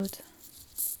Hello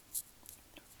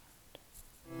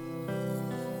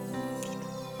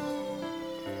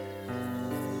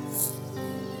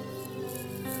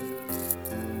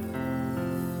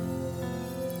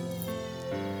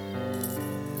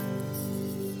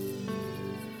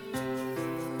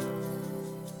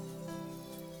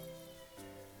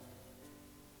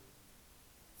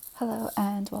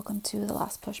and welcome to the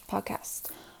Last Push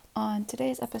podcast. On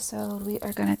today's episode, we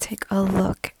are going to take a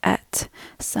look at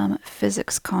some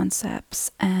physics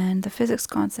concepts, and the physics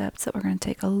concepts that we're going to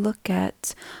take a look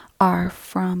at are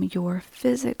from your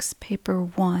physics paper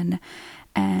 1,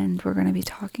 and we're going to be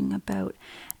talking about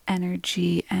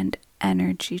energy and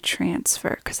energy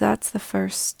transfer, because that's the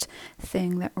first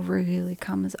thing that really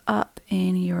comes up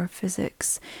in your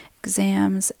physics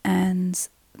exams and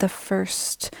the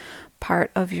first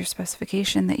part of your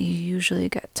specification that you usually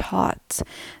get taught.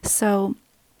 So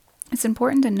it's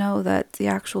important to know that the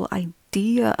actual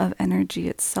idea of energy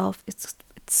itself,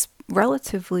 it's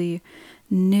relatively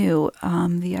new.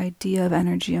 The idea of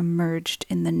energy emerged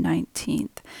in the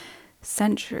 19th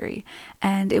century,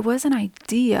 and it was an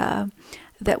idea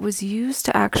that was used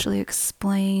to actually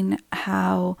explain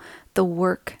how the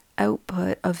work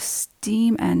output of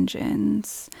steam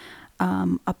engines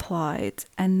applied,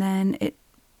 and then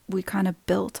we kind of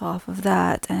built off of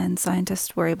that, and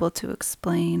scientists were able to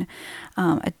explain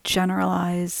a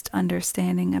generalized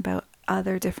understanding about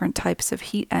other different types of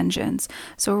heat engines.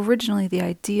 So originally the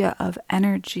idea of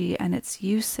energy and its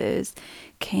uses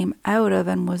came out of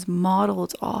and was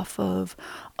modeled off of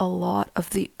a lot of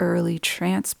the early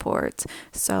transport.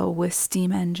 So with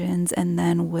steam engines, and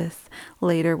then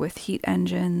later with heat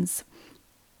engines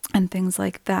and things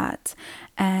like that.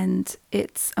 And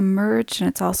it's emerged, and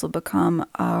it's also become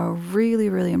a really,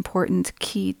 really important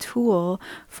key tool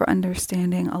for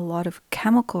understanding a lot of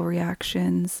chemical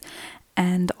reactions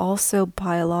and also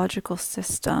biological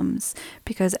systems,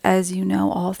 because as you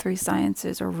know, all three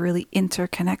sciences are really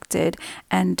interconnected.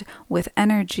 And with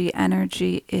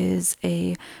energy is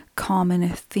a common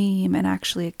theme and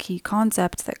actually a key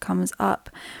concept that comes up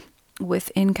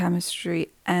within chemistry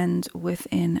and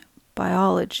within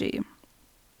biology.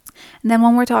 And then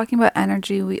when we're talking about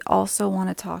energy, we also want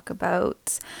to talk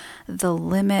about the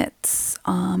limits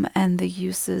and the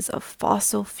uses of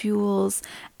fossil fuels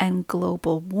and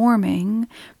global warming,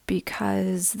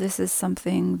 because this is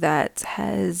something that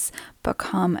has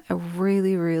become a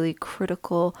really, really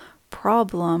critical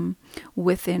problem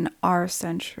within our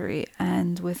century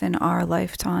and within our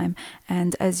lifetime.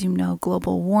 And as you know,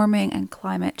 global warming and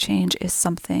climate change is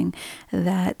something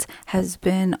that has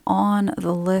been on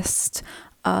the list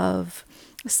of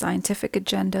scientific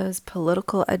agendas,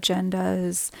 political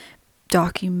agendas,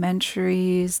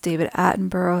 documentaries. David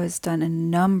Attenborough has done a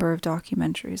number of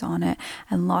documentaries on it,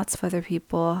 and lots of other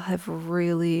people have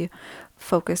really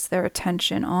focused their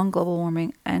attention on global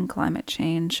warming and climate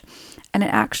change. And it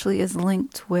actually is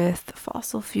linked with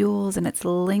fossil fuels, and it's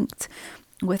linked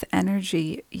with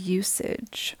energy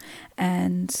usage.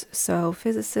 And so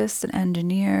physicists and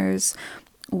engineers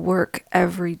work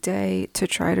every day to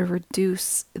try to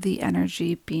reduce the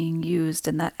energy being used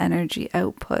and that energy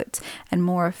output in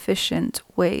more efficient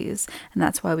ways. And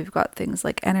that's why we've got things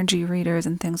like energy readers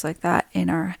and things like that in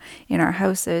our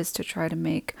houses, to try to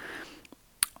make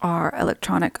our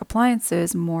electronic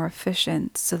appliances more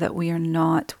efficient so that we are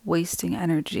not wasting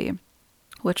energy,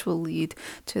 which will lead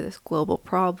to this global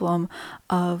problem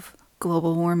of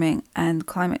global warming and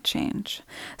climate change.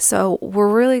 So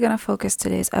we're really going to focus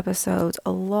today's episode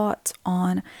a lot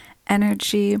on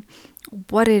energy,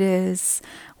 what it is,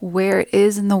 where it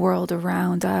is in the world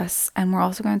around us, and we're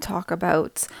also going to talk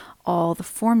about all the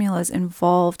formulas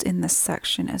involved in this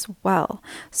section as well.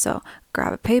 So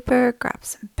grab a paper, grab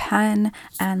some pen,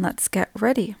 and let's get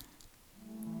ready.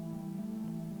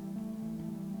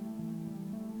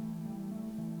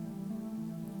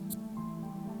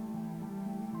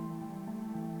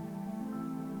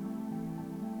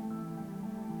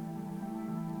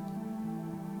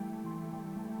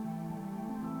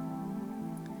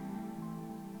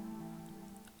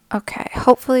 Okay,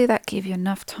 hopefully that gave you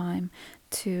enough time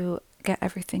to get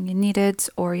everything you needed,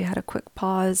 or you had a quick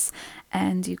pause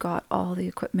and you got all the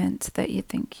equipment that you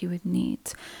think you would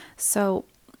need. So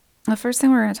the first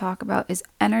thing we're going to talk about is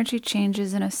energy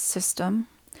changes in a system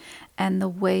and the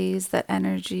ways that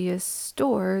energy is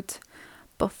stored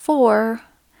before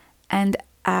and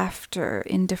after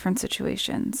in different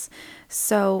situations.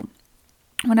 So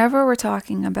whenever we're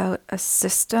talking about a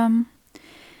system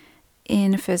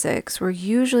in physics, we're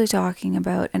usually talking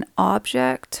about an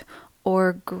object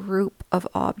or group of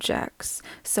objects.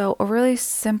 So a really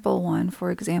simple one, for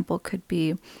example, could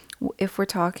be If we're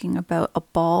talking about a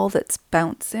ball that's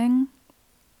bouncing,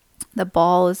 the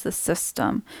ball is the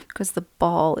system because the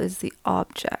ball is the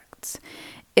object.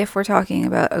 If we're talking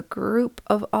about a group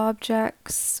of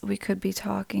objects, we could be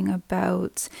talking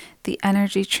about the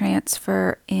energy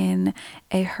transfer in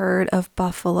a herd of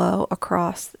buffalo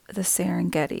across the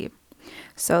Serengeti.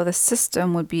 So the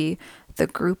system would be the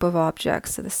group of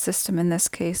objects. So the system in this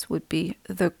case would be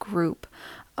the group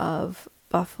of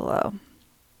buffalo,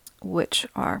 which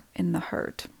are in the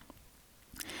herd.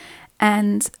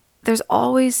 And there's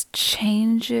always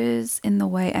changes in the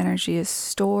way energy is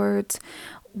stored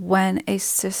when a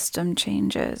system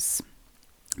changes.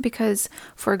 Because,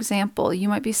 for example, you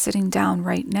might be sitting down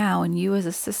right now and you as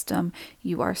a system,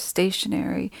 you are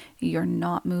stationary, you're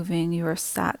not moving, you are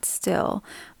sat still.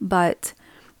 But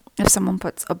if someone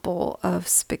puts a bowl of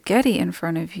spaghetti in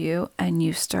front of you and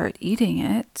you start eating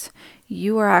it,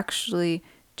 you are actually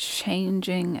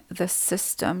changing the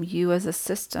system. You as a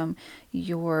system,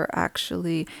 you're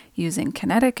actually using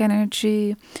kinetic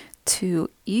energy to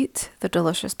eat the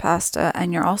delicious pasta,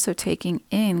 and you're also taking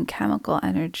in chemical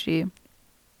energy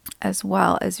as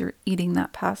well as you're eating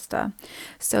that pasta.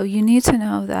 So you need to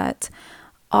know that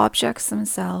objects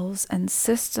themselves and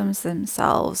systems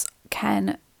themselves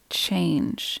can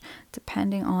change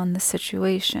depending on the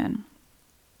situation.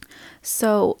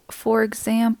 So, for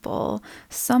example,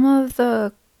 some of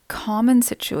the common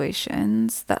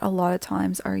situations that a lot of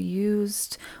times are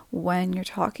used when you're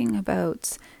talking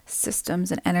about systems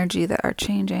and energy that are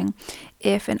changing,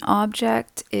 if an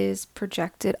object is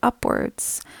projected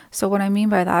upwards. So, what I mean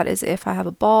by that is if I have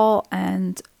a ball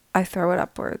and I throw it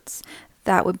upwards,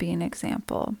 that would be an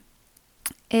example.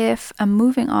 If a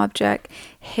moving object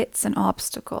hits an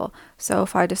obstacle, so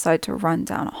if I decide to run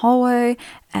down a hallway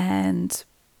and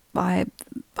I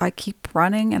keep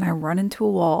running and I run into a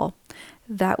wall,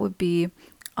 that would be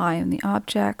I am the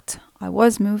object. I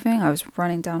was moving, I was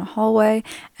running down a hallway,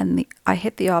 and I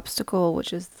hit the obstacle,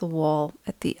 which is the wall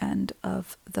at the end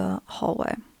of the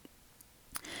hallway.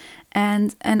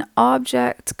 And an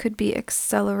object could be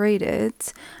accelerated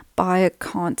by a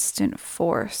constant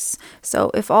force.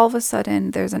 So if all of a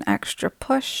sudden there's an extra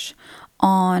push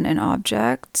on an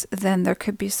object, then there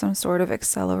could be some sort of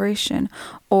acceleration.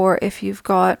 Or if you've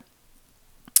got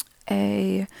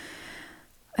an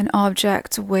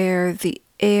object where the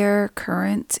air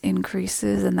current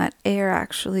increases and that air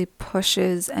actually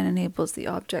pushes and enables the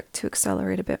object to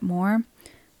accelerate a bit more,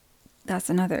 that's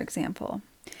another example.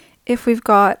 If we've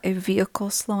got a vehicle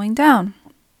slowing down,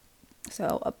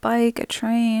 so a bike, a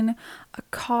train, a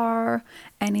car,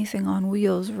 anything on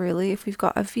wheels really, if we've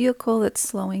got a vehicle that's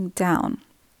slowing down,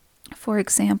 for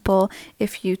example,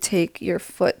 if you take your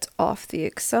foot off the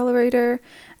accelerator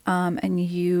and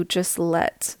you just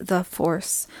let the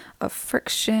force of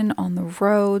friction on the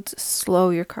road slow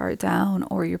your car down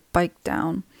or your bike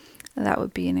down, that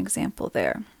would be an example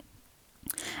there.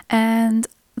 And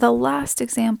the last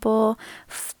example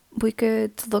we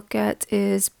could look at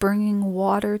is bringing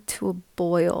water to a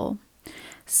boil.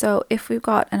 So if we've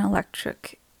got an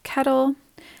electric kettle,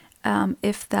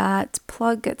 if that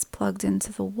plug gets plugged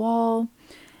into the wall,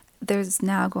 there's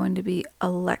now going to be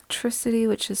electricity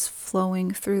which is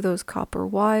flowing through those copper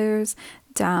wires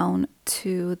down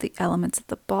to the elements at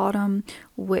the bottom,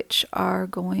 which are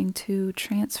going to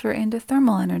transfer into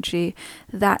thermal energy.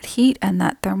 That heat and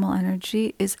that thermal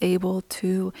energy is able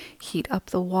to heat up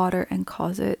the water and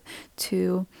cause it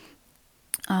to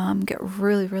get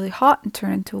really, really hot and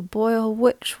turn into a boil,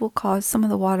 which will cause some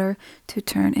of the water to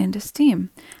turn into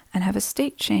steam and have a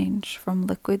state change from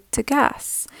liquid to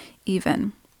gas,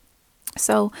 even.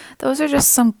 So those are just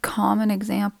some common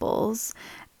examples,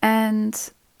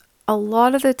 and a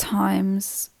lot of the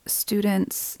times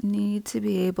students need to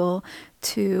be able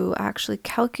to actually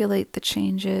calculate the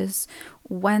changes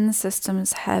when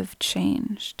systems have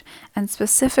changed, and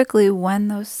specifically when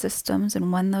those systems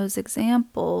and when those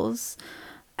examples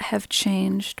have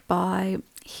changed by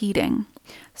heating.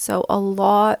 So a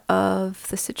lot of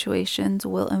the situations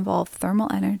will involve thermal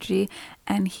energy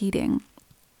and heating.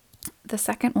 The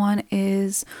second one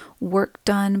is work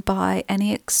done by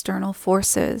any external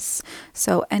forces.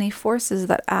 So any forces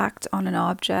that act on an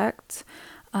object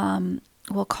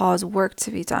will cause work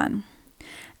to be done.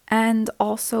 And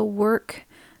also work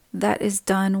that is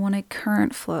done when a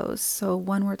current flows. So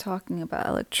when we're talking about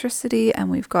electricity and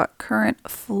we've got current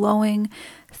flowing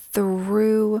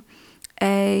through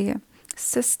a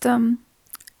system,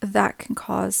 that can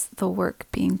cause the work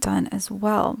being done as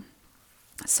well.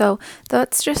 So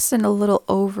that's just a little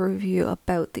overview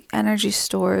about the energy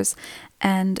stores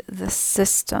and the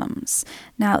systems.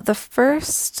 Now, the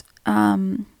first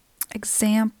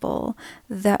example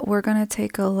that we're going to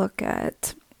take a look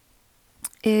at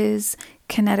is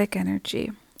kinetic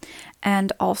energy,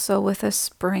 and also with a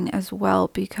spring as well,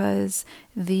 because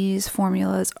these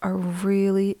formulas are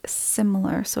really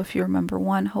similar. So if you remember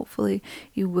one, hopefully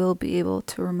you will be able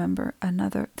to remember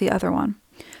the other one.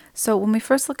 So when we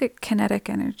first look at kinetic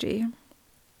energy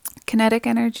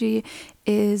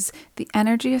is the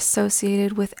energy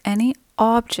associated with any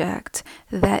object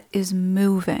that is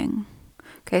moving.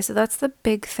 Okay, so that's the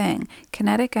big thing.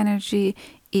 Kinetic energy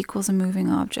equals a moving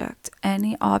object.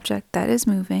 Any object that is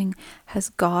moving has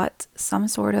got some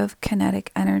sort of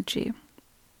kinetic energy.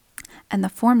 And the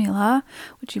formula,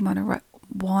 which you want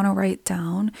to write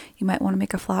down, you might want to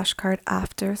make a flashcard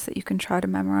after so that you can try to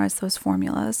memorize those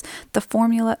formulas. The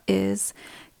formula is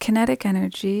kinetic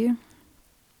energy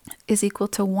is equal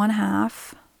to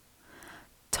 1/2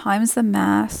 times the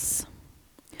mass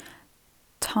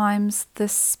times the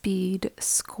speed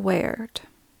squared.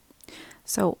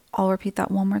 So I'll repeat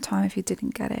that one more time if you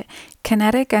didn't get it.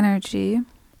 Kinetic energy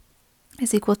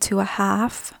is equal to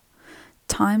 1/2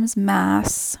 times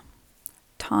mass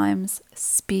times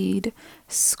speed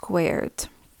squared.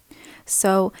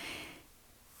 So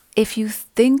if you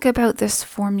think about this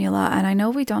formula, and I know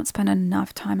we don't spend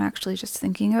enough time actually just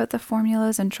thinking about the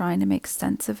formulas and trying to make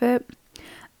sense of it,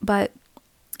 but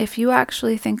if you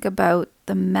actually think about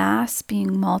the mass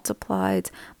being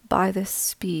multiplied by the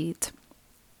speed,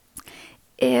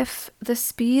 if the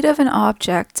speed of an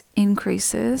object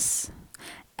increases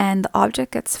and the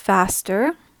object gets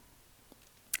faster,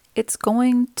 it's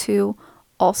going to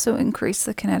also increase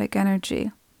the kinetic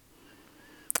energy.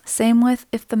 Same with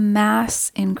if the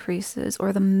mass increases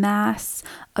or the mass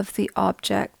of the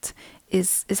object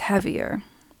is heavier.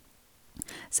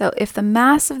 So if the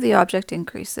mass of the object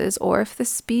increases or if the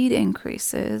speed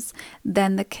increases,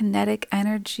 then the kinetic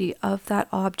energy of that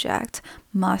object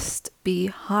must be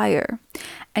higher.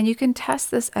 And you can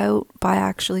test this out by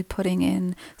actually putting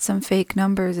in some fake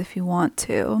numbers if you want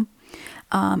to,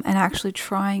 and actually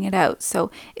trying it out. So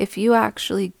if you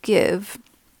actually give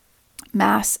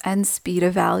mass and speed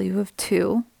a value of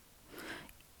 2,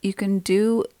 you can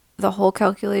do the whole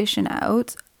calculation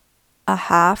out.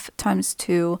 1/2 times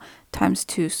 2 times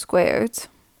 2 squared.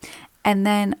 And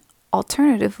then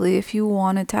alternatively, if you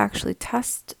wanted to actually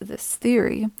test this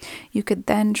theory, you could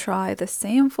then try the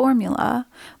same formula,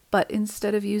 but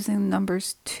instead of using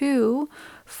numbers 2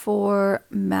 for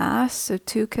mass, so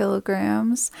 2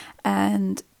 kilograms,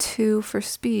 and 2 for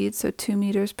speed, so 2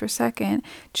 meters per second,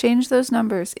 change those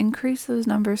numbers, increase those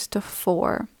numbers to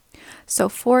 4. So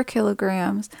 4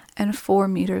 kilograms and 4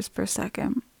 meters per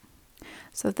second.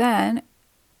 So then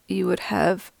you would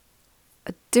have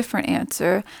a different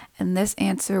answer, and this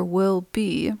answer will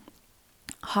be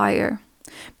higher,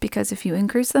 because if you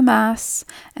increase the mass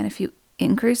and if you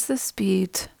increase the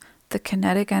speed, the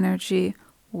kinetic energy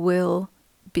will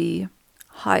be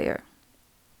higher.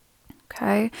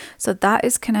 Okay, so that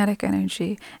is kinetic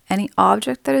energy. Any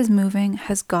object that is moving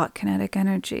has got kinetic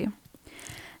energy.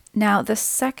 Now, the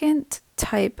second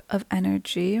type of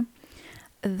energy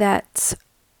that,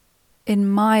 in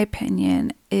my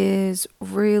opinion, is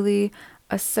really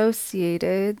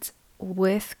associated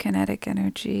with kinetic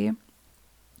energy,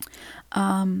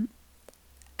 and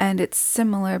it's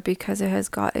similar because it has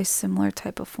got a similar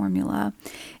type of formula,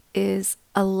 is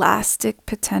elastic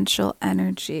potential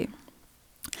energy.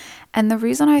 And the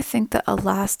reason I think that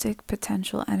elastic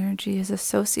potential energy is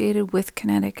associated with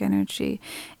kinetic energy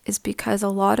is because a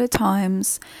lot of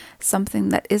times something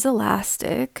that is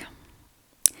elastic,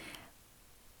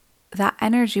 that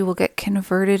energy will get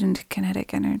converted into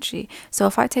kinetic energy. So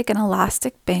if I take an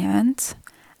elastic band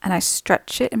and I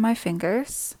stretch it in my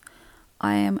fingers,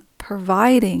 I am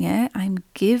providing it, I'm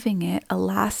giving it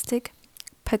elastic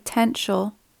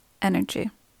potential energy.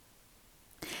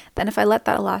 Then if I let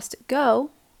that elastic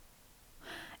go,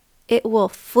 it will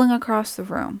fling across the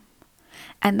room.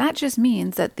 And that just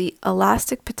means that the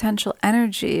elastic potential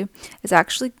energy is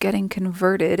actually getting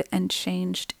converted and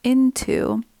changed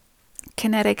into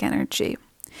kinetic energy.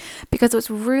 Because what's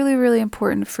really, really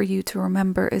important for you to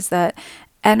remember is that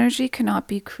energy cannot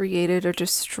be created or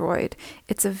destroyed.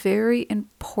 It's a very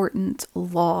important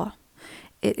law.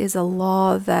 It is a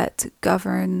law that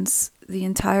governs the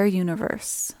entire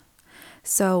universe.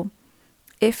 So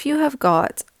if you have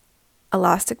got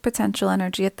elastic potential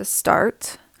energy at the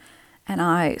start, and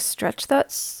I stretch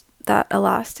that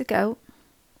elastic out,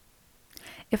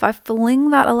 if I fling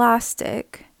that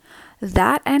elastic,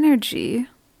 that energy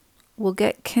will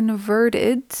get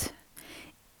converted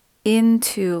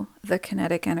into the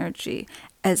kinetic energy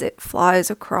as it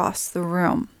flies across the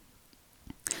room.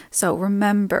 So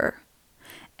remember,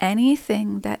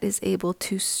 anything that is able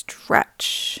to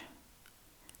stretch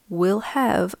will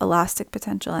have elastic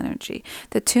potential energy.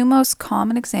 The two most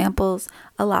common examples,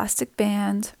 elastic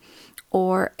band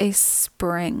or a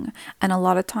spring. And a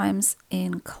lot of times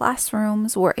in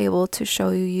classrooms, we're able to show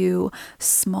you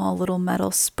small little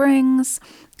metal springs.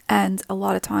 And a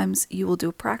lot of times you will do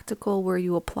a practical where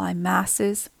you apply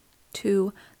masses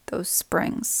to those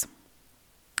springs.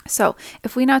 So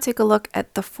if we now take a look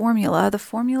at the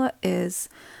formula is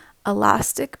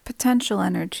elastic potential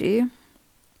energy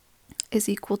is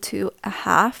equal to a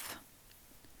half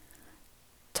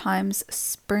times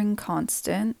spring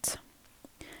constant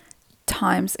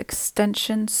times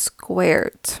extension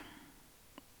squared.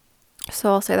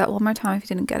 So I'll say that one more time if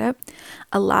you didn't get it.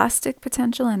 Elastic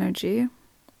potential energy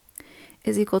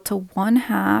is equal to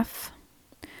 1/2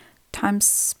 times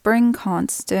spring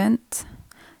constant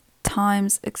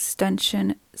times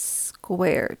extension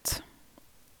squared.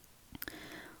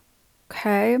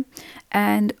 Okay,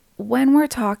 and when we're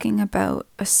talking about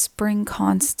a spring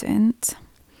constant,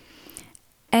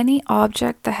 any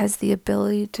object that has the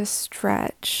ability to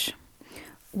stretch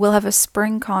will have a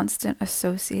spring constant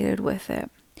associated with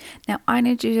it. Now, I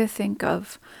need you to think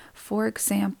of, for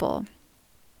example,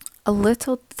 a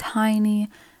little tiny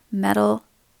metal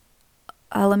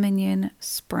aluminum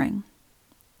spring.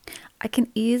 I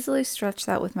can easily stretch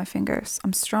that with my fingers.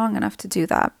 I'm strong enough to do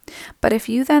that. But if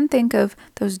you then think of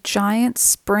those giant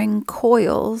spring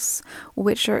coils,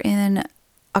 which are in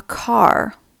a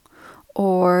car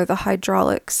or the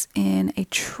hydraulics in a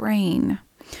train,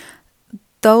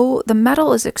 though the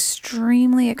metal is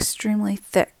extremely, extremely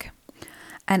thick,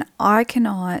 and I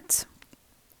cannot,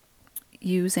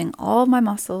 using all of my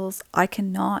muscles, I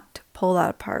cannot pull that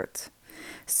apart.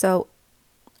 So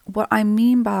what I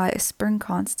mean by a spring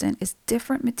constant is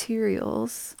different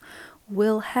materials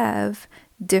will have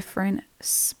different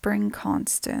spring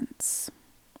constants,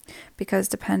 because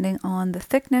depending on the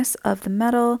thickness of the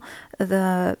metal,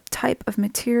 the type of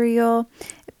material,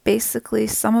 basically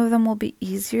some of them will be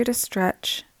easier to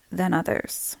stretch than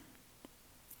others.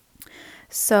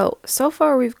 So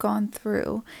far we've gone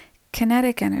through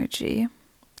kinetic energy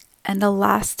and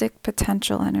elastic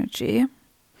potential energy.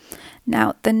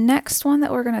 Now, the next one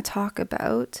that we're going to talk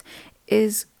about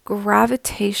is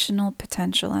gravitational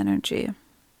potential energy.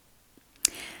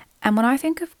 And when I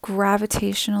think of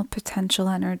gravitational potential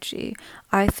energy,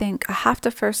 I have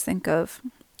to first think of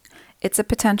it's a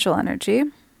potential energy,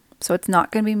 so it's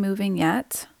not going to be moving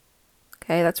yet.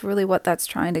 Okay, that's really what that's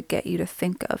trying to get you to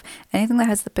think of. Anything that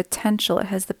has the potential, it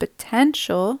has the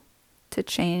potential to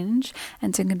change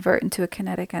and to convert into a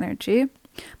kinetic energy,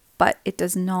 but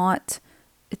it's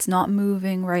not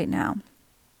moving right now.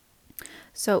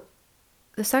 So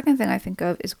the second thing I think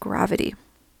of is gravity.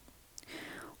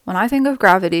 When I think of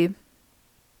gravity,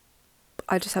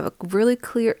 I just have a really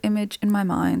clear image in my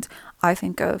mind. I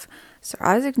think of Sir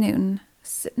Isaac Newton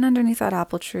sitting underneath that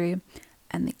apple tree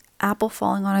and the apple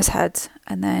falling on his head,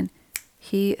 and then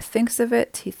he thinks of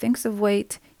it, he thinks of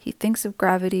weight, he thinks of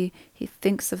gravity, he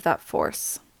thinks of that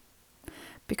force.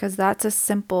 Because that's a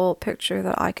simple picture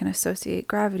that I can associate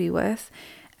gravity with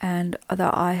and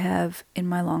that I have in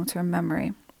my long-term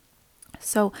memory.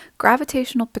 So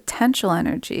gravitational potential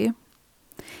energy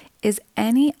is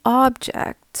any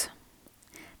object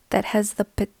that has the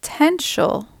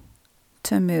potential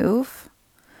to move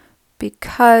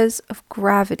because of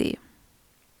gravity.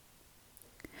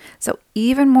 So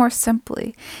even more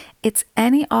simply, it's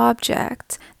any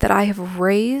object that I have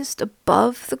raised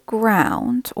above the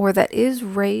ground, or that is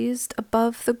raised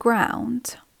above the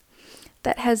ground,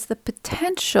 that has the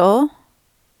potential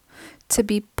to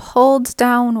be pulled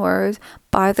downward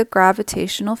by the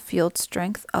gravitational field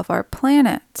strength of our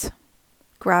planet.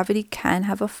 Gravity can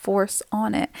have a force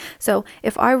on it. So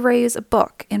if I raise a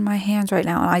book in my hands right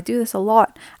now, and I do this a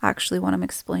lot actually when I'm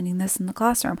explaining this in the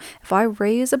classroom, if I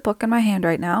raise a book in my hand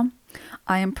right now,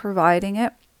 I am providing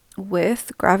it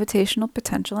with gravitational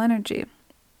potential energy.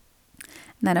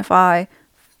 And then if I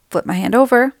flip my hand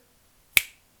over,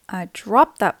 I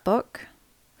drop that book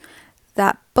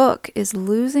is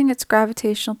losing its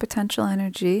gravitational potential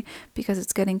energy because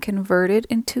it's getting converted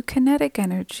into kinetic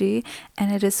energy,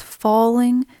 and it is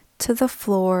falling to the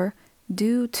floor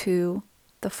due to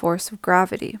the force of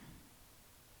gravity.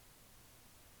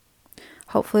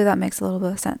 Hopefully that makes a little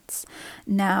bit of sense.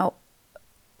 Now,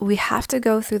 we have to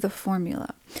go through the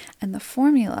formula. And the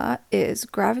formula is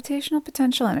gravitational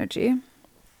potential energy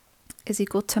is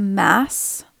equal to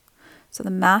mass, so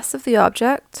the mass of the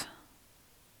object,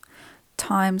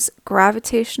 times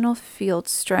gravitational field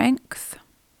strength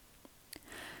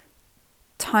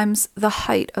times the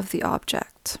height of the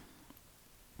object.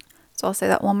 So I'll say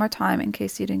that one more time in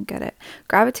case you didn't get it.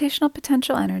 Gravitational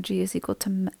potential energy is equal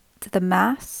to the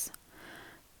mass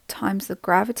times the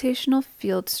gravitational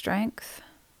field strength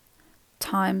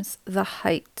times the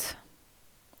height.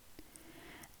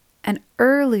 And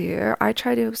earlier, I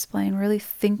tried to explain really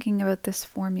thinking about this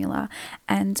formula,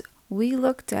 and we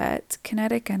looked at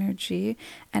kinetic energy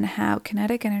and how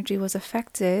kinetic energy was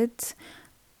affected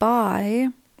by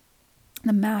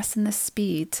the mass and the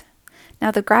speed. Now,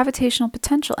 the gravitational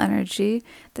potential energy,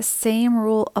 the same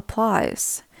rule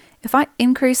applies. If I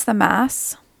increase the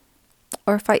mass,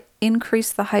 or if I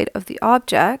increase the height of the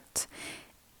object,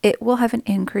 it will have an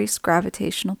increased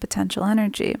gravitational potential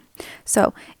energy.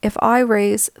 So if I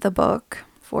raise the book,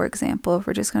 for example, if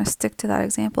we're just going to stick to that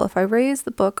example, if I raise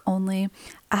the book only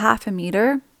a half a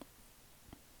meter,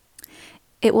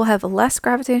 it will have less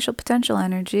gravitational potential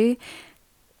energy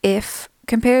if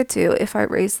compared to if I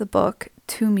raise the book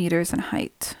 2 meters in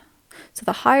height. So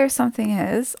the higher something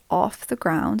is off the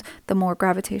ground, the more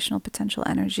gravitational potential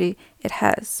energy it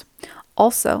has.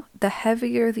 Also, the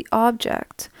heavier the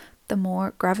object, the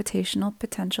more gravitational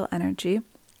potential energy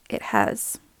it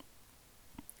has.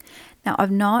 Now,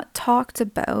 I've not talked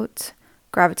about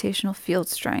gravitational field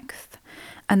strength.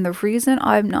 And the reason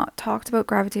I've not talked about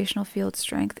gravitational field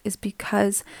strength is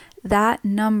because that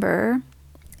number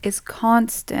is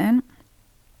constant,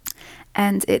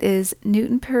 and it is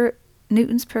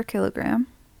newtons per kilogram.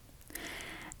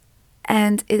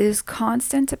 And it is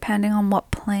constant depending on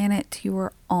what planet you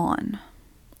are on.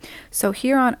 So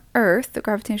here on Earth, the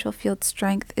gravitational field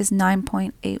strength is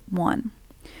 9.81.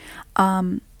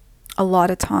 A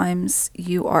lot of times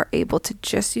you are able to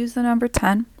just use the number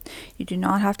 10. You do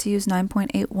not have to use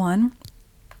 9.81,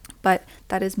 but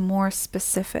that is more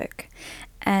specific.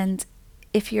 And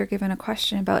if you're given a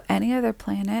question about any other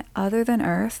planet other than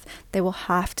Earth, they will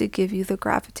have to give you the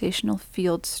gravitational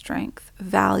field strength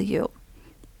value,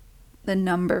 the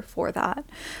number for that.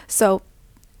 So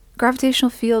gravitational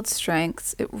field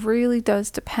strengths, it really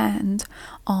does depend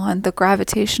on the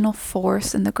gravitational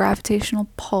force and the gravitational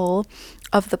pull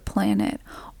of the planet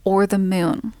or the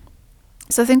moon.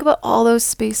 So think about all those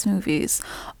space movies,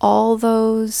 all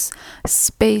those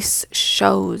space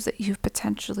shows that you've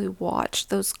potentially watched,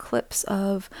 those clips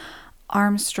of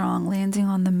Armstrong landing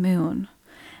on the moon.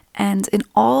 And in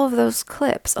all of those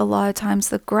clips, a lot of times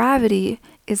the gravity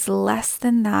is less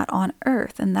than that on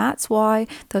Earth. And that's why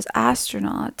those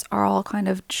astronauts are all kind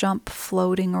of jump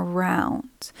floating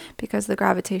around, because the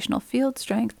gravitational field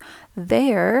strength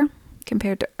there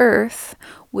compared to Earth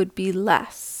would be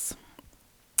less.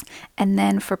 And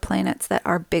then for planets that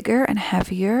are bigger and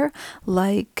heavier,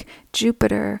 like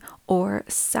Jupiter or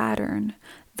Saturn,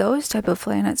 those type of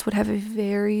planets would have a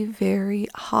very, very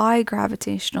high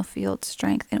gravitational field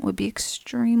strength, and it would be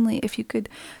extremely, if you could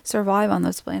survive on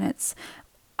those planets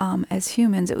as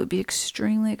humans, it would be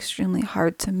extremely, extremely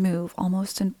hard to move,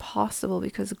 almost impossible,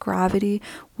 because gravity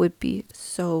would be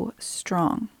so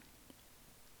strong.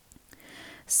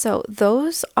 So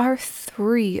those are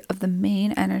 3 of the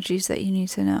main energies that you need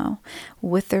to know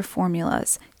with their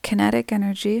formulas: kinetic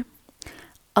energy,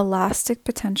 elastic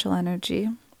potential energy,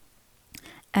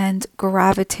 and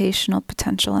gravitational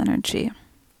potential energy.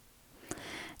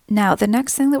 Now, the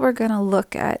next thing that we're going to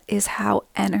look at is how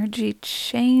energy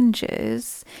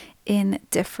changes in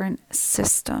different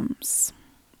systems.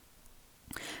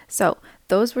 So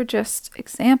those were just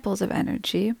examples of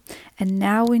energy, and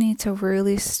now we need to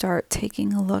really start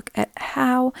taking a look at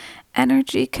how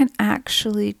energy can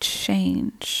actually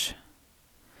change.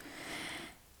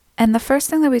 And the first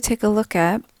thing that we take a look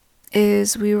at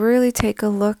is we really take a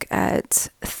look at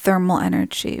thermal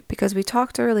energy, because we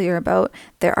talked earlier about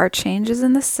there are changes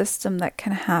in the system that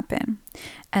can happen.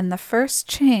 And the first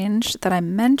change that I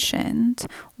mentioned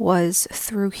was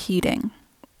through heating.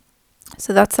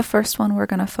 So that's the first one we're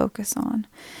going to focus on.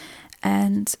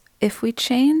 And if we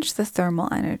change the thermal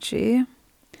energy,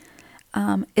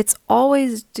 it's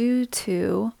always due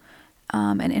to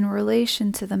and in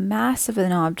relation to the mass of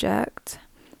an object,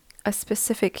 a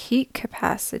specific heat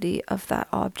capacity of that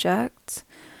object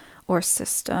or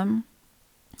system,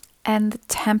 and the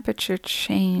temperature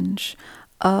change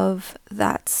of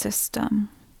that system.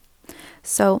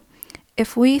 So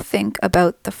if we think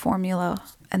about the formula,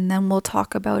 and then we'll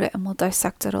talk about it and we'll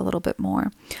dissect it a little bit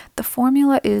more. The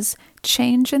formula is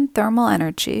change in thermal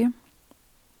energy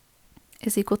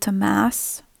is equal to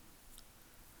mass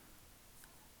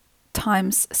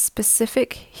times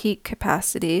specific heat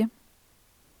capacity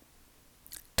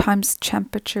times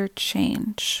temperature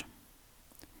change.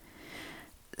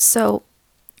 So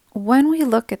when we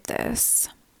look at this,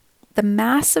 the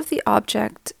mass of the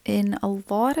object in a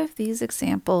lot of these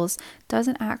examples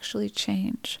doesn't actually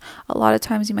change. A lot of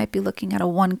times you might be looking at a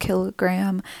 1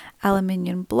 kilogram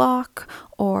aluminium block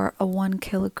or a 1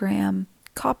 kilogram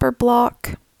copper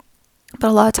block, but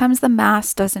a lot of times the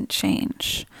mass doesn't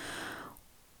change.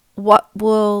 What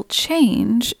will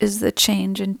change is the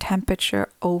change in temperature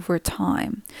over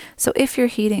time. So if you're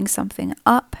heating something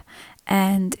up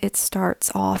and it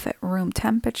starts off at room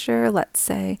temperature, let's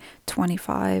say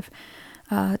 25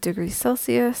 degrees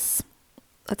Celsius.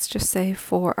 Let's just say,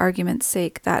 for argument's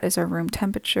sake, that is our room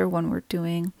temperature when we're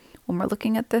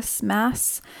looking at this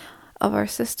mass of our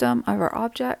system, of our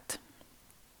object.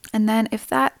 And then if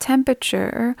that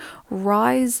temperature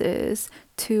rises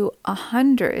to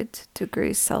 100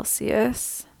 degrees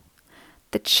Celsius,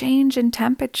 the change in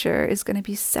temperature is going to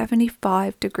be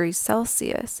 75 degrees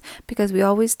Celsius, because we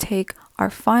always take our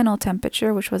final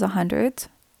temperature, which was 100,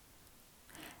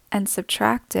 and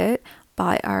subtract it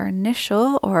by our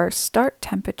initial or our start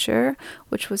temperature,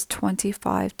 which was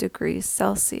 25 degrees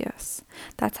Celsius.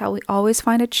 That's how we always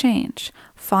find a change: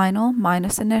 final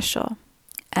minus initial,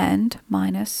 end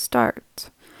minus start.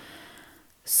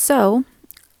 So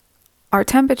our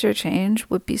temperature change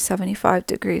would be 75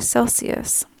 degrees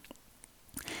Celsius.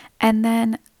 And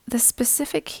then the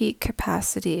specific heat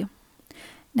capacity.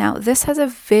 Now, this has a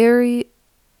very,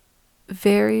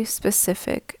 very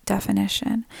specific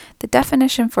definition. The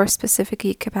definition for specific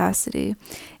heat capacity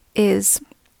is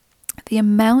the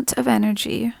amount of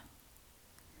energy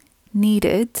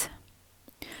needed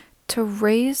to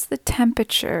raise the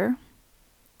temperature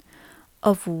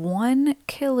of 1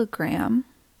 kilogram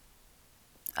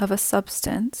of a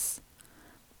substance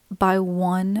by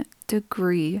 1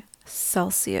 degree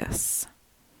Celsius.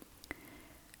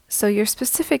 So your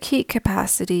specific heat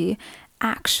capacity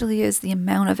actually is the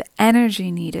amount of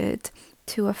energy needed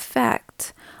to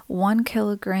affect 1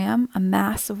 kilogram, a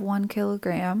mass of 1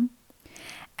 kilogram,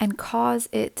 and cause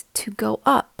it to go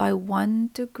up by 1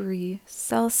 degree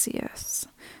Celsius.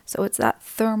 So it's that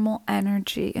thermal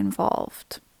energy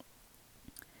involved.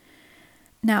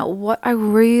 Now, what I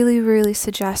really, really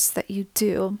suggest that you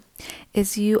do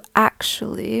is you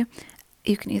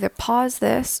can either pause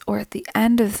this, or at the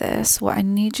end of this, what I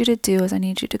need you to do is I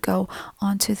need you to go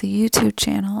onto the YouTube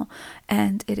channel,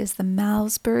 and it is the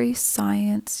Malmesbury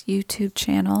Science YouTube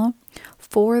channel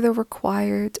for the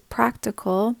required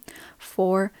practical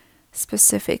for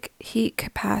specific heat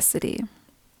capacity,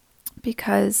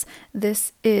 because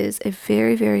this is a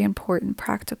very, very important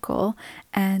practical,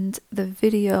 and the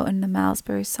video in the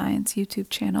Malmesbury Science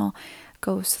YouTube channel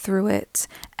goes through it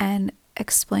and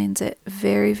explains it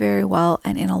very, very well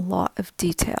and in a lot of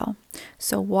detail.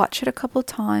 So watch it a couple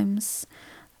times,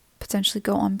 potentially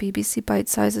go on BBC Bite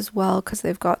Size as well, because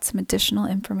they've got some additional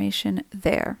information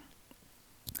there.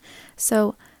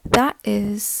 So that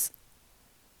is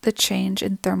the change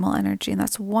in thermal energy, and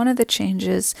that's one of the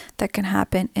changes that can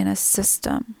happen in a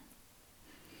system.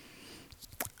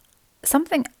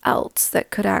 Something else that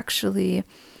could actually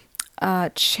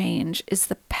change is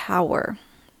the power.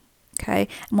 Okay,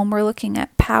 and when we're looking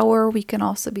at power, we can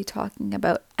also be talking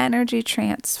about energy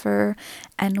transfer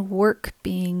and work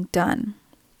being done.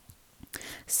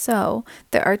 So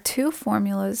there are two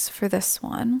formulas for this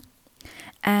one.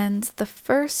 And the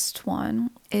first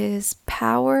one is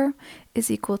power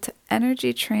is equal to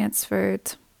energy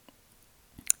transferred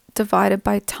divided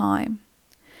by time.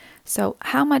 So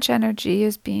how much energy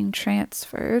is being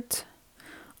transferred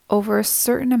over a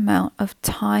certain amount of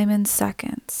time in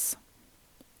seconds.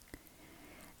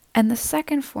 And the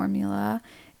second formula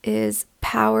is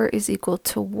power is equal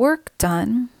to work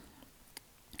done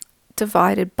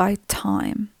divided by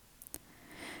time.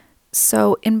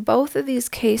 So in both of these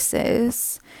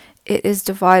cases, it is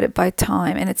divided by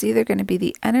time, and it's either going to be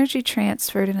the energy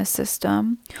transferred in a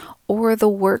system or the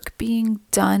work being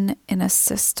done in a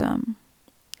system.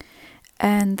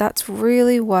 And that's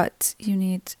really what you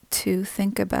need to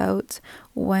think about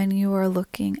when you are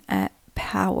looking at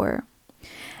power.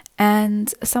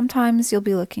 And sometimes you'll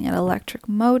be looking at electric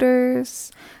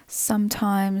motors,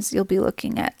 sometimes you'll be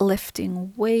looking at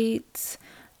lifting weights,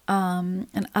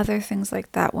 and other things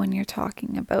like that when you're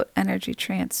talking about energy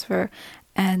transfer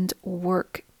and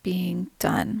work being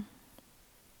done.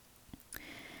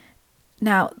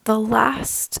 Now, the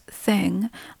last thing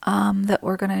that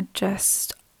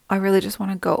I really just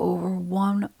want to go over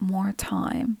one more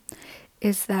time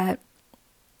is that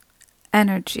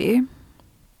energy,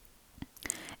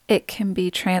 it can be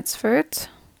transferred.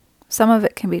 Some of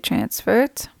it can be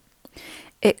transferred.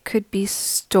 It could be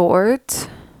stored,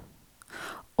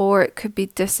 or it could be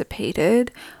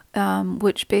dissipated.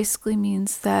 which basically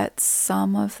means that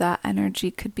some of that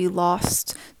energy could be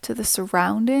lost to the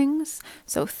surroundings.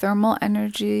 So thermal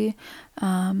energy,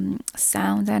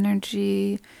 sound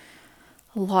energy,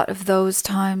 a lot of those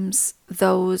times,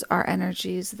 those are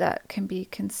energies that can be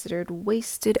considered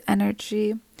wasted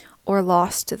energy or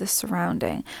lost to the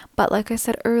surrounding. But like I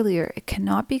said earlier, it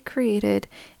cannot be created,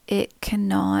 it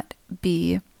cannot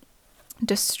be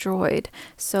destroyed.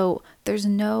 So there's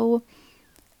no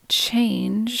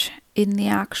change in the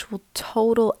actual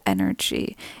total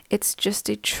energy, it's just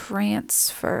a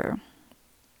transfer.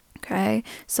 Okay,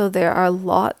 so there are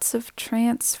lots of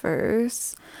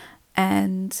transfers,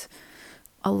 and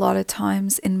a lot of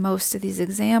times in most of these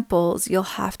examples, you'll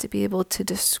have to be able to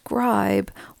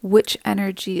describe which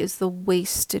energy is the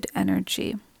wasted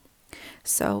energy.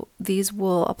 So these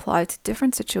will apply to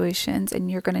different situations,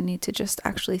 and you're going to need to just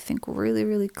actually think really,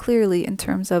 really clearly in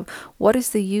terms of what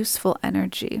is the useful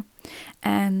energy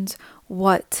and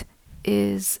what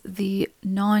is the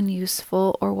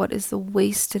non-useful, or what is the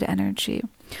wasted energy.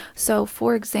 So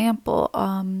for example,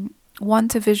 one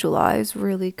to visualize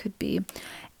really could be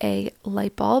a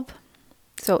light bulb.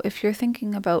 So if you're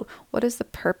thinking about what is the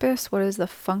purpose, what is the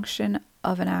function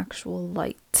of an actual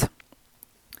light?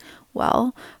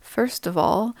 Well, first of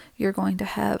all, you're going to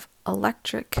have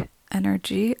electric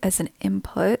energy as an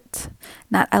input.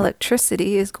 That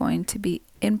electricity is going to be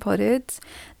inputted.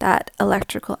 That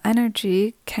electrical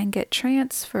energy can get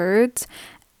transferred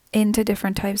into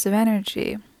different types of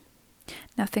energy.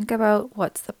 Now think about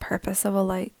what's the purpose of a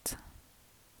light.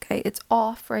 Okay, it's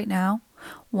off right now.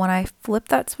 When I flip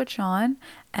that switch on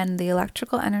and the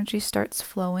electrical energy starts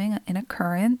flowing in a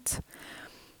current,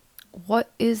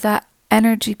 what is that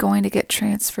energy going to get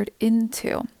transferred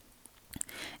into?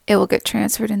 It will get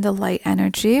transferred into light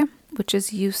energy, which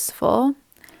is useful,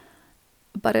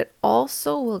 but it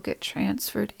also will get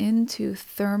transferred into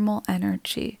thermal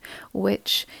energy,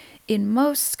 which in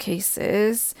most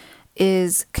cases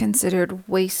is considered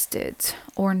wasted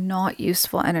or not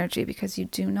useful energy, because you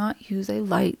do not use a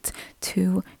light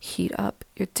to heat up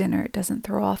your dinner. It doesn't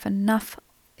throw off enough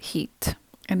heat,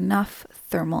 enough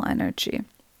thermal energy.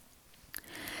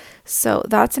 So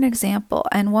that's an example.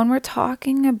 And when we're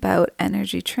talking about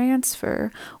energy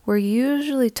transfer, we're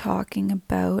usually talking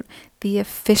about the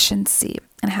efficiency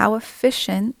and how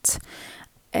efficient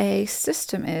a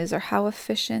system is, or how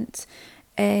efficient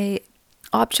a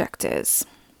object is.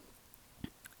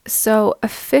 So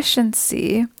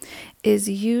efficiency is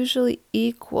usually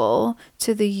equal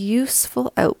to the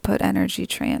useful output energy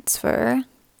transfer.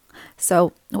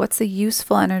 So what's the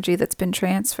useful energy that's been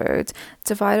transferred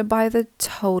divided by the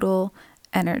total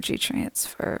energy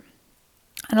transfer?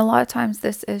 And a lot of times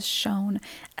this is shown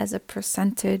as a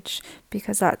percentage,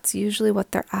 because that's usually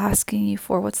what they're asking you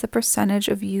for. What's the percentage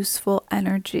of useful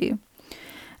energy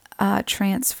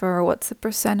transfer? What's the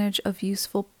percentage of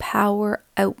useful power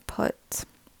output?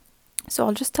 So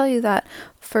I'll just tell you that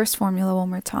first formula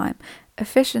one more time.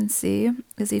 Efficiency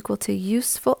is equal to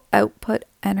useful output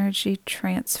energy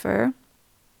transfer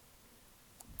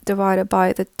divided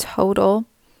by the total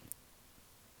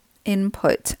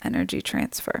input energy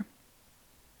transfer.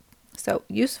 So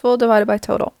useful divided by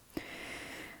total.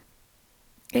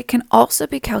 It can also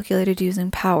be calculated using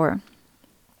power.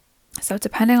 So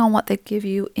depending on what they give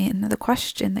you in the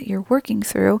question that you're working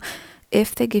through,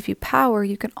 if they give you power,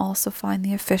 you can also find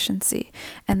the efficiency.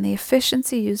 And the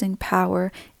efficiency using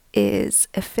power is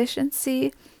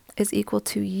efficiency is equal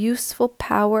to useful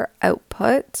power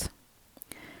output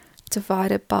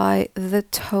divided by the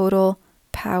total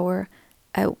power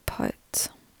output.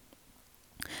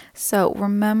 So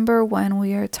remember, when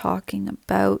we are talking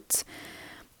about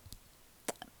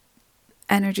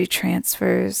energy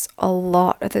transfers, a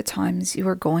lot of the times you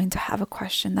are going to have a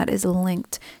question that is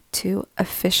linked to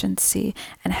efficiency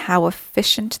and how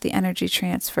efficient the energy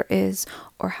transfer is,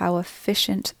 or how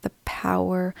efficient the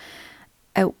power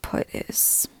output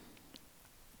is.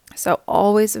 So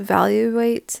always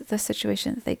evaluate the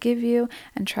situation that they give you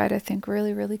and try to think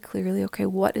really, really clearly, okay,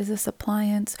 what is this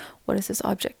appliance? What is this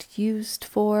object used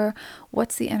for?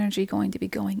 What's the energy going to be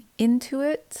going into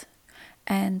it?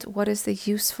 And what is the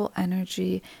useful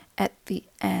energy at the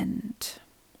end?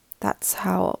 That's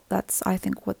I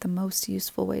think what the most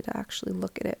useful way to actually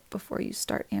look at it before you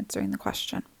start answering the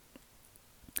question.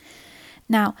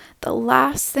 Now, the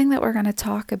last thing that we're going to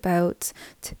talk about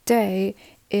today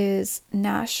is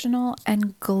national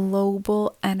and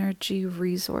global energy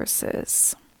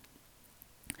resources.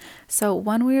 So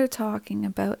when we are talking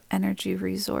about energy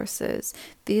resources,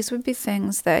 these would be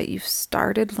things that you've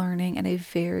started learning at a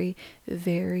very,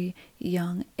 very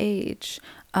young age.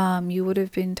 You would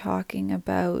have been talking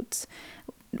about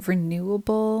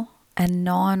renewable and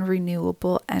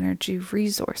non-renewable energy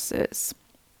resources.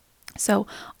 So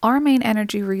our main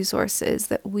energy resources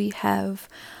that we have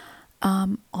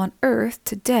on Earth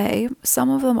today, some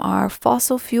of them are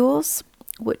fossil fuels,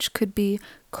 which could be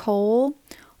coal,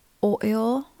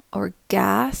 oil, or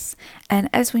gas. And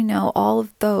as we know, all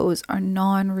of those are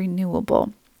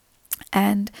non-renewable.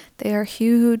 And they are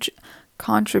huge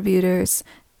contributors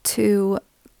to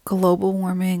global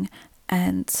warming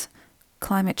and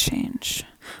climate change.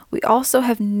 We also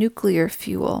have nuclear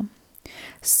fuel.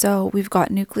 So we've got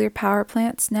nuclear power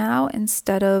plants now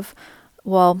instead of,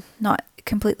 well, not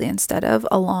completely instead of,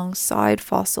 alongside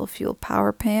fossil fuel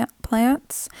power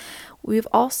plants. We've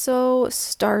also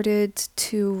started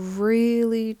to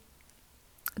really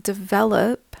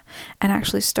develop and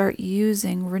actually start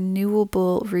using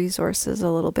renewable resources a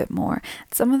little bit more.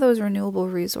 Some of those renewable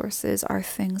resources are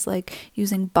things like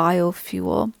using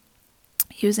biofuel,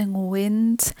 using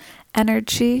wind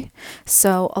energy.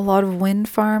 So a lot of wind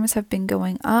farms have been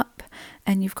going up,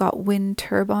 and you've got wind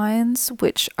turbines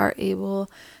which are able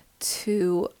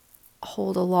to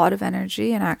hold a lot of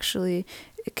energy, and actually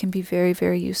it can be very,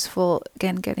 very useful,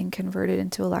 again, getting converted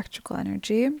into electrical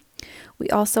energy. We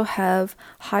also have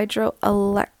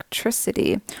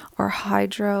hydroelectricity or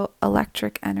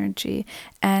hydroelectric energy,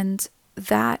 and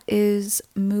that is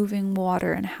moving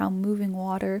water, and how moving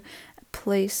water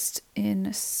placed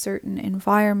in certain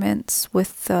environments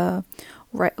with the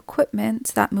right equipment,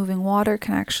 that moving water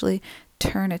can actually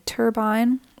turn a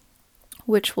turbine,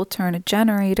 which will turn a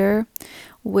generator,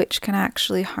 which can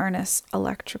actually harness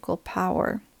electrical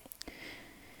power.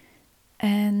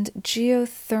 And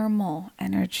geothermal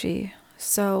energy.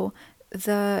 So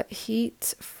the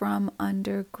heat from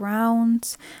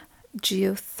underground,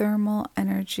 geothermal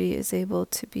energy is able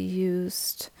to be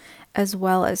used, as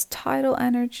well as tidal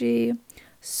energy,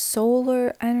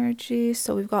 solar energy.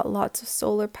 So we've got lots of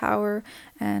solar power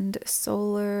and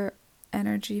solar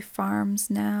energy farms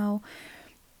now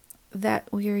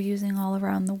that we are using all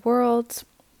around the world,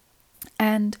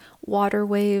 and water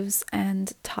waves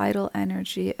and tidal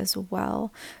energy as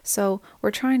well. So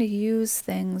we're trying to use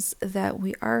things that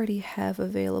we already have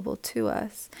available to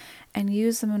us and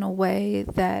use them in a way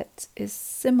that is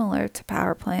similar to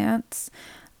power plants,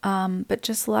 but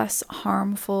just less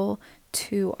harmful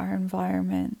to our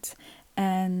environment,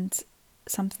 and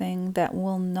something that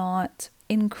will not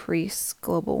increase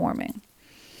global warming.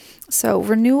 So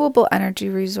renewable energy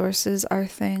resources are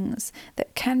things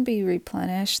that can be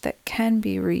replenished, that can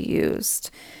be reused.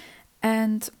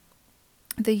 And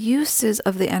the uses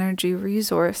of the energy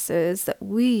resources that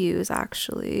we use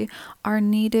actually are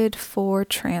needed for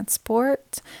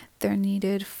transport. They're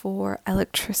needed for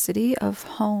electricity of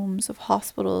homes, of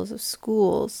hospitals, of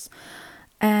schools,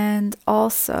 and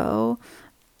also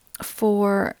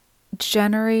for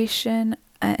generation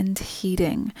and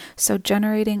heating. So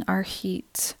generating our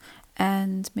heat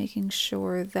and making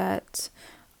sure that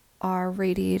our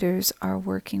radiators are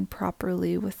working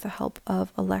properly with the help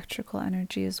of electrical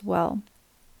energy as well.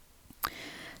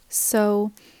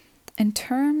 So in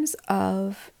terms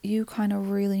of you kind of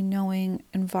really knowing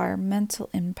environmental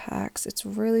impacts, it's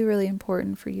really, really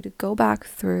important for you to go back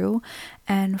through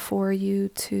and for you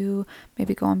to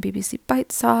maybe go on BBC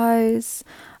Bite Size.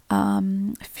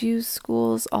 A few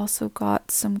schools also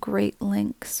got some great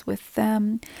links with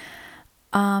them.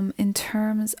 In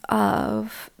terms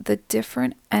of the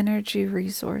different energy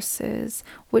resources,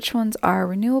 which ones are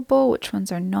renewable, which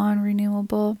ones are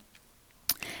non-renewable.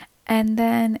 And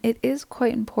then it is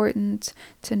quite important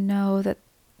to know that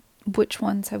which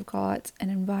ones have got an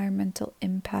environmental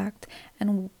impact,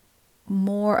 and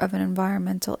more of an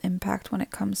environmental impact when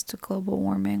it comes to global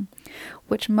warming,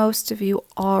 which most of you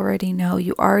already know.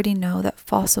 You already know that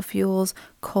fossil fuels,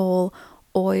 coal,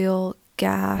 oil,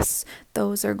 gas,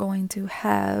 those are going to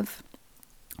have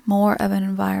more of an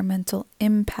environmental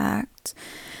impact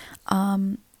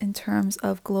in terms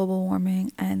of global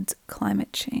warming and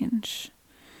climate change.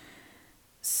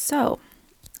 So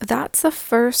that's the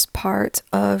first part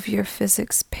of your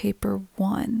physics paper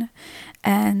 1,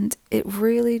 and it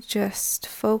really just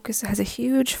has a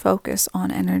huge focus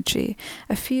on energy,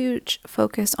 a huge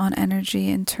focus on energy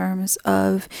in terms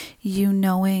of you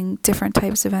knowing different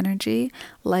types of energy,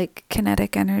 like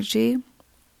kinetic energy,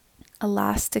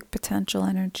 elastic potential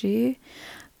energy,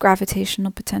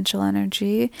 gravitational potential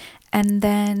energy, and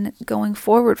then going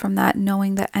forward from that,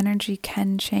 knowing that energy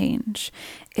can change.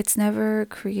 It's never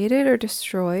created or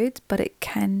destroyed, but it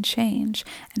can change.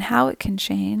 And how it can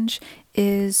change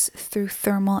is through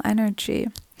thermal energy.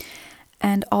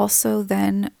 And also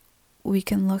then we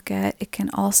can look at, it can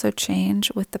also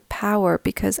change with the power,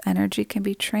 because energy can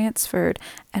be transferred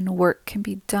and work can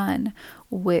be done,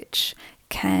 which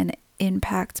can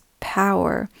impact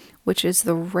power, which is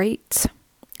the rate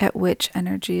at which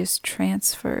energy is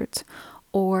transferred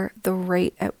or the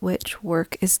rate at which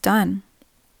work is done.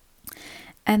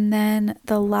 And then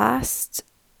the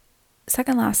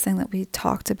second last thing that we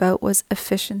talked about was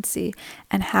efficiency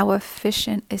and how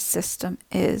efficient a system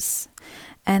is.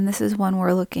 And this is when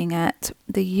we're looking at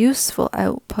the useful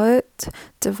output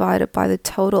divided by the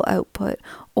total output,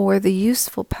 or the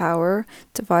useful power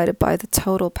divided by the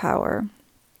total power.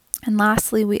 And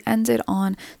lastly, we ended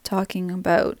on talking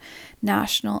about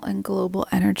national and global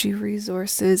energy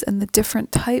resources and the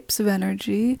different types of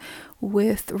energy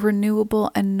with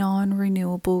renewable and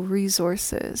non-renewable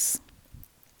resources.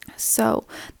 So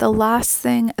the last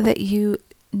thing that you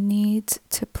need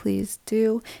to please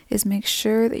do is make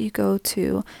sure that you go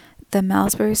to the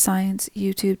Malmesbury Science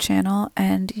YouTube channel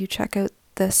and you check out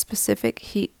the specific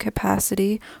heat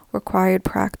capacity required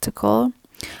practical.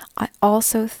 I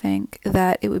also think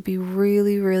that it would be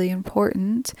really, really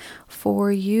important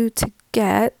for you to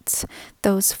get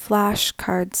those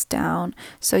flashcards down.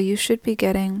 So you should be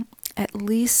getting at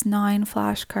least 9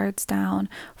 flashcards down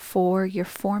for your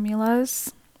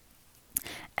formulas.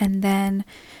 And then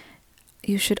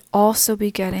you should also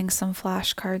be getting some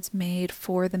flashcards made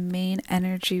for the main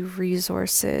energy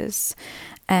resources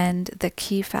and the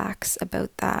key facts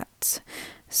about that.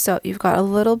 So you've got a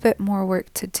little bit more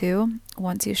work to do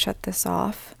once you shut this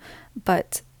off,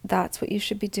 but that's what you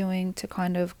should be doing to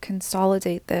kind of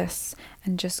consolidate this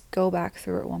and just go back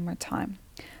through it one more time.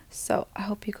 So I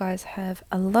hope you guys have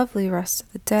a lovely rest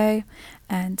of the day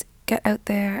and get out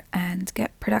there and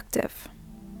get productive.